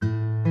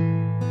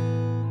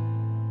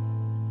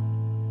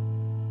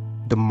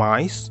The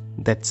mice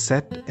that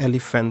set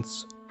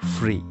elephants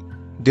free.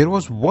 There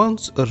was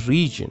once a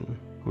region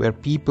where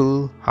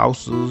people,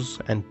 houses,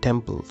 and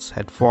temples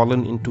had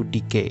fallen into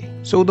decay.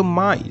 So the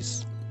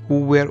mice,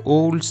 who were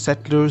old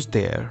settlers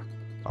there,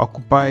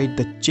 occupied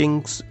the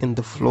chinks in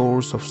the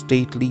floors of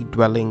stately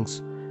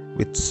dwellings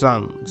with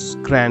sons,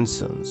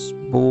 grandsons,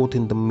 both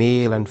in the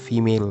male and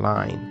female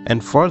line,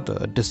 and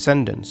further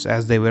descendants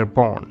as they were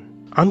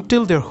born,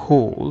 until their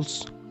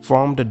holes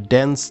formed a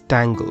dense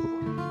tangle.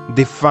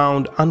 They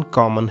found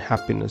uncommon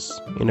happiness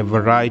in a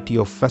variety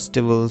of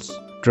festivals,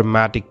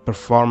 dramatic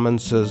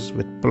performances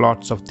with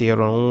plots of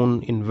their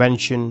own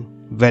invention,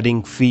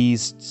 wedding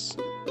feasts,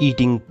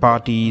 eating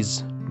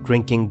parties,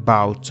 drinking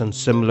bouts, and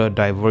similar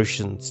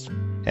diversions.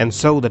 And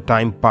so the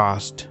time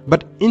passed.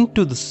 But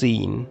into the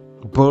scene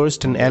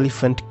burst an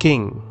elephant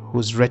king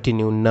whose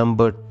retinue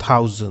numbered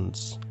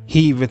thousands.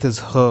 He with his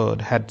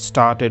herd had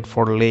started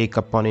for lake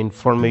upon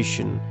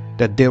information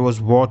that there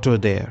was water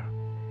there.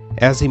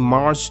 As he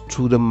marched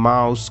through the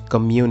mouse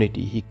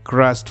community, he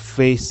crushed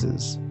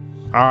faces,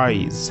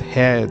 eyes,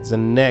 heads,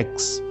 and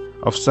necks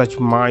of such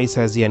mice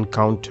as he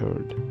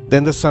encountered.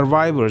 Then the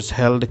survivors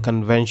held a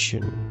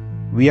convention.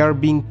 "We are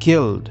being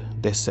killed,"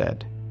 they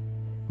said,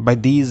 "by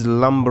these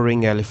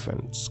lumbering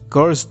elephants.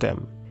 Curse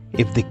them.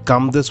 If they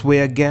come this way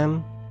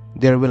again,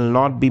 there will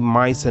not be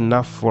mice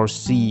enough for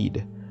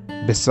seed.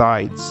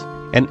 Besides,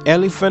 an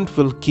elephant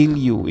will kill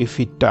you if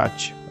he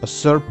touch, a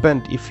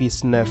serpent if he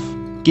sniff.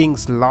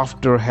 King's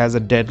laughter has a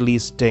deadly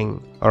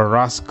sting, a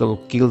rascal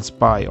kills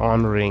by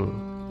honoring.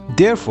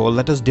 Therefore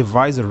let us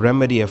devise a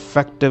remedy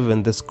effective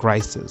in this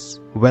crisis."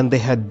 When they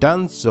had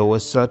done so, a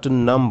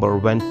certain number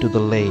went to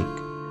the lake,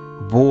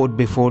 bowed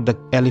before the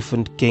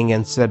elephant king,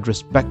 and said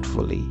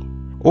respectfully,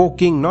 "O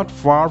king, not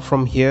far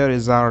from here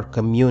is our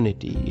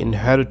community,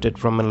 inherited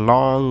from a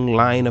long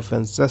line of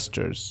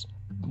ancestors.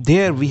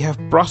 There we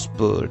have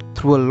prospered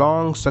through a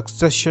long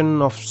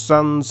succession of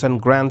sons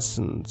and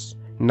grandsons.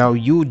 Now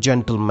you,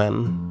 gentlemen,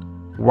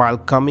 while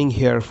coming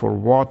here for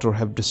water,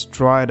 have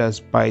destroyed us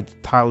by the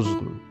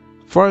thousand.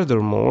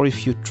 Furthermore,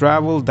 if you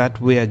travel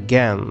that way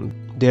again,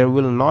 there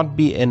will not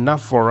be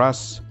enough for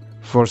us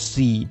for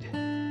seed.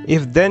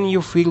 If then you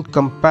feel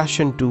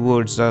compassion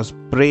towards us,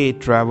 pray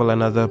travel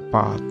another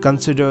path.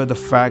 Consider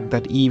the fact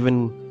that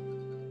even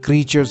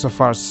creatures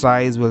of our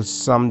size will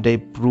someday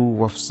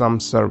prove of some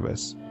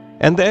service."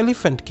 And the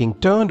elephant king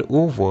turned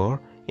over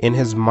in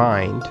his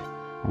mind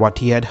what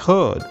he had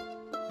heard,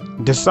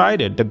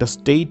 decided that the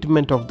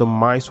statement of the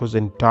mice was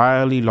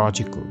entirely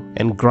logical,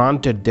 and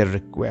granted their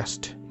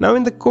request. Now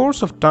in the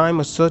course of time,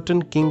 a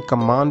certain king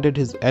commanded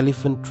his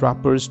elephant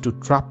trappers to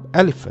trap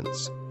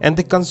elephants, and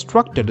they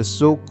constructed a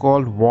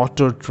so-called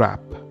water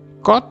trap,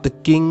 caught the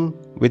king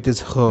with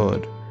his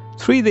herd,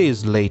 3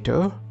 days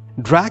later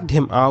dragged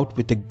him out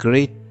with a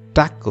great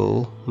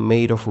tackle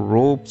made of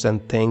ropes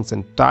and things,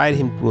 and tied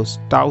him to a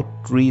stout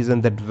tree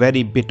in that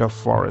very bit of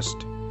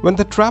forest. When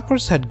the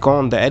trappers had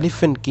gone, the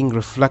elephant king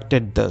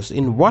reflected thus,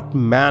 "In what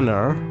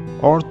manner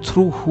or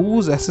through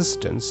whose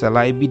assistance shall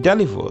I be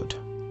delivered?"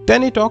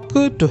 Then it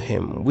occurred to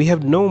him, "We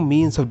have no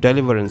means of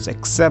deliverance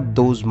except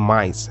those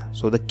mice."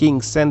 So the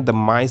king sent the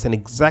mice an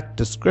exact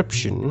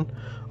description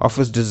of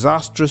his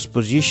disastrous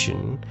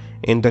position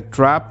in the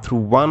trap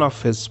through one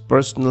of his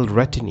personal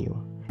retinue,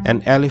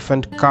 an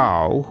elephant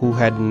cow who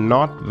had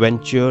not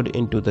ventured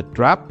into the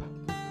trap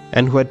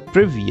and who had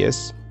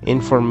previous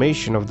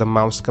information of the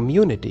mouse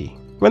community.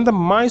 When the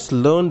mice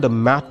learned the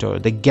matter,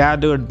 they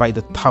gathered by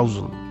the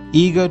thousand,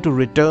 eager to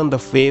return the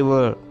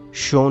favor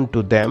shown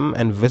to them,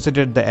 and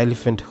visited the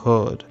elephant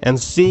herd. And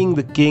seeing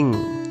the king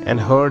and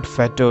herd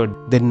fettered,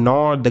 they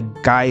gnawed the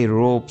guy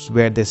ropes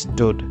where they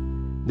stood.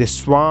 They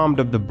swarmed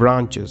up the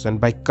branches,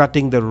 and by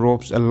cutting the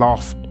ropes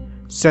aloft,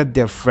 set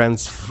their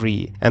friends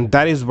free. And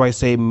that is why I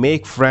say,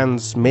 make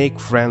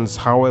friends,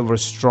 however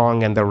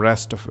strong, and the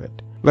rest of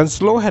it. When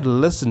Slow had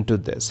listened to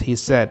this, he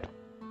said,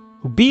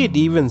 "Be it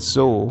even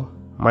so,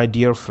 my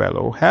dear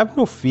fellow, have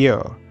no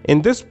fear.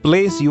 In this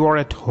place you are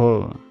at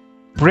home.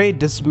 Pray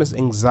dismiss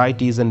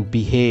anxieties and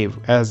behave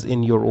as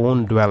in your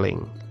own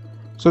dwelling."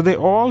 So they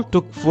all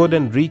took food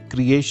and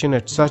recreation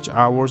at such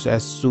hours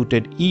as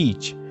suited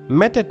each,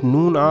 met at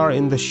noon hour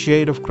in the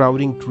shade of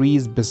crowding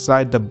trees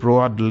beside the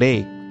broad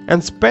lake,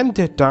 and spent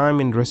their time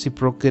in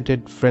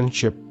reciprocated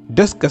friendship,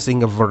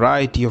 discussing a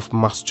variety of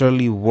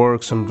masterly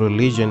works on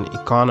religion,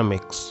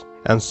 economics,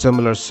 and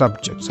similar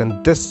subjects.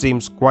 And this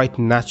seems quite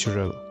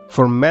natural.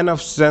 For men of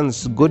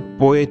sense, good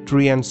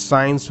poetry and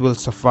science will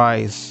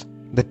suffice.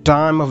 The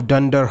time of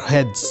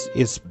dunderheads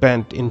is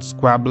spent in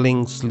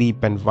squabbling,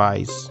 sleep, and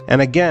vice.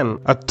 And again,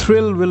 a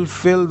thrill will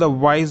fill the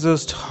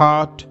wisest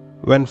heart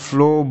when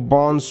flow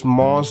bonds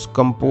moss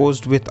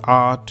composed with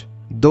art,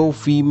 though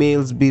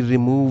females be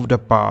removed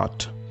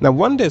apart. Now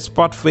one day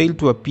Spot failed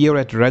to appear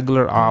at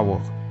regular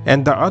hour,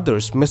 and the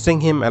others,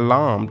 missing him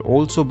alarmed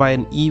also by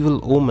an evil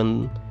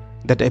omen,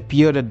 that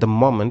appeared at the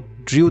moment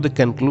drew the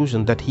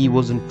conclusion that he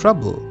was in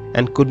trouble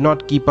and could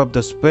not keep up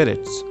the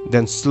spirits.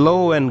 Then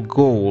Slow and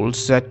Gold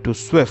said to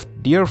Swift,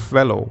 "Dear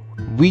fellow,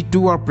 we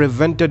too are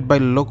prevented by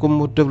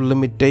locomotive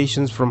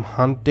limitations from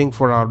hunting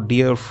for our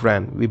dear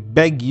friend. We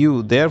beg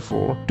you,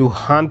 therefore, to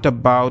hunt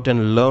about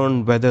and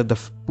learn whether the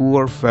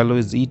poor fellow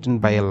is eaten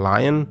by a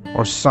lion,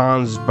 or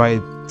singed by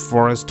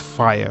forest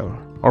fire,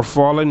 or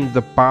fallen into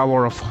the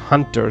power of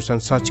hunters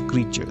and such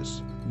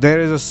creatures. There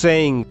is a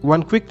saying,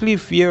 one quickly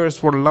fears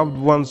for loved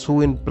ones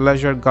who in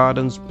pleasure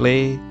gardens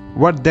play.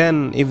 What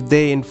then if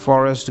they in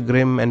forest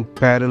grim and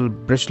peril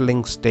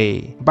bristling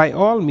stay? By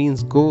all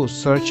means go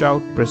search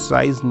out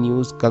precise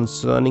news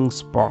concerning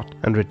Spot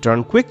and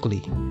return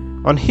quickly."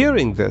 On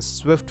hearing this,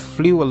 Swift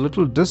flew a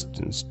little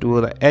distance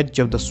to the edge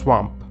of the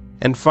swamp,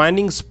 and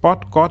finding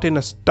Spot caught in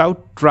a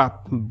stout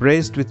trap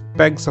braced with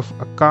pegs of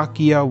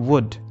acacia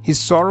wood, he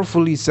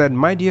sorrowfully said,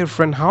 "My dear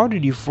friend, how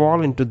did you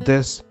fall into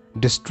this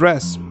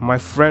distress?" "My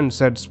friend,"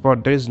 said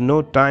Spot, "there is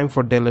no time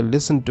for delay.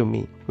 Listen to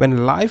me.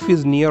 When life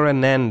is near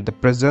an end, the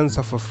presence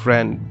of a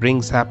friend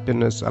brings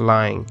happiness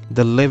allying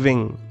the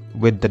living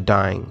with the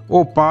dying.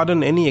 Oh,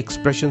 pardon any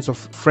expressions of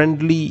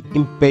friendly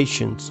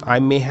impatience I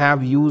may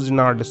have used in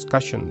our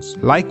discussions.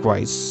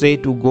 Likewise, say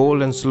to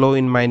Gold and Slow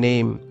in my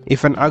name,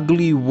 if an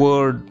ugly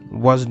word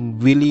was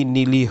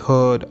willy-nilly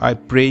heard, I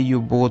pray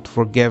you both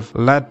forgive.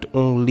 Let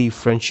only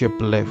friendship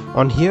live."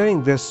 On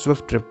hearing this,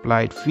 Swift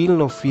replied, "Feel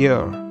no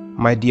fear,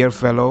 my dear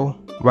fellow.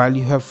 While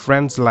you have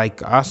friends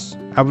like us,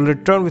 I will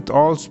return with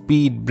all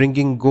speed,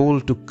 bringing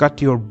Gold to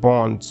cut your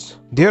bonds."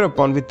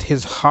 Thereupon, with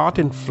his heart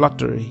in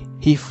fluttery,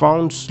 he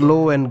found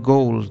Slow and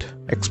Gold,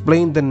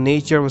 explained the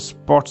nature of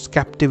Spot's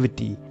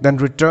captivity, then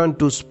returned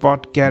to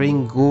Spot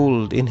carrying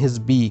Gold in his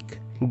beak.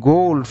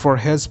 Gold, for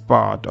his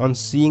part, on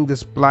seeing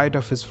this plight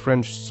of his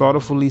friend,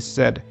 sorrowfully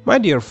said, "My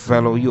dear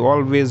fellow, you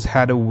always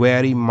had a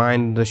wary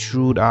mind and a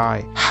shrewd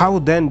eye. How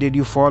then did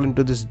you fall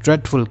into this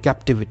dreadful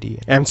captivity?"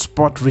 And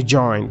Spot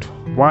rejoined,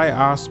 "Why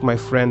ask, my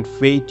friend?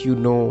 Fate, you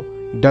know,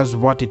 does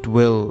what it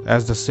will,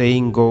 as the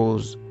saying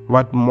goes.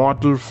 What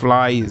mortal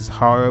flies,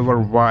 however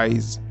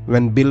wise,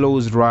 when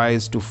billows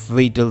rise to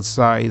fatal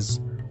size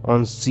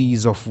on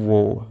seas of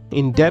woe?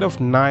 In dead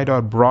of night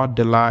or broad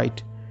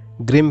daylight,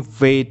 grim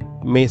fate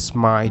may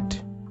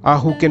smite. Ah,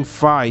 who can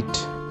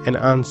fight an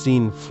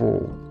unseen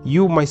foe?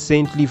 You, my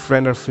saintly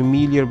friend, are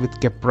familiar with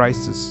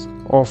caprices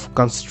of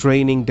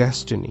constraining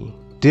destiny.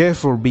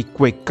 Therefore be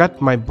quick,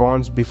 cut my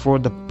bonds before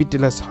the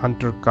pitiless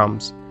hunter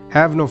comes."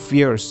 "Have no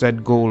fear,"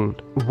 said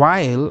Gold.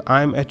 "While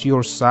I am at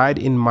your side,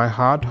 in my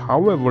heart,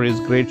 however,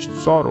 is great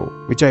sorrow,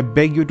 which I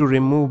beg you to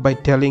remove by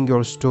telling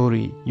your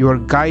story. You are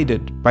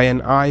guided by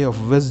an eye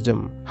of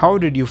wisdom. How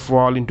did you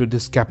fall into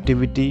this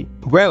captivity?"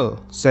 "Well,"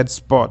 said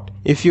Spot,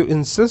 "if you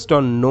insist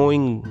on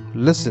knowing,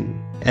 listen,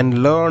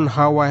 and learn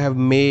how I have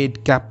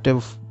made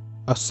captive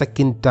a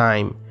second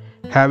time,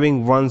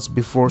 having once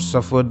before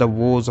suffered the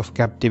woes of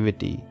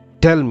captivity."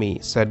 "Tell me,"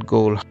 said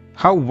Gold,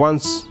 "how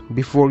once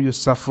before you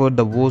suffered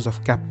the woes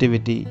of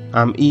captivity.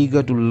 I am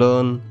eager to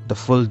learn the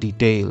full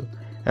detail."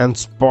 And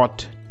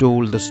Spot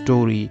told the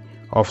story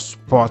of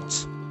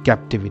Spot's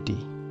captivity.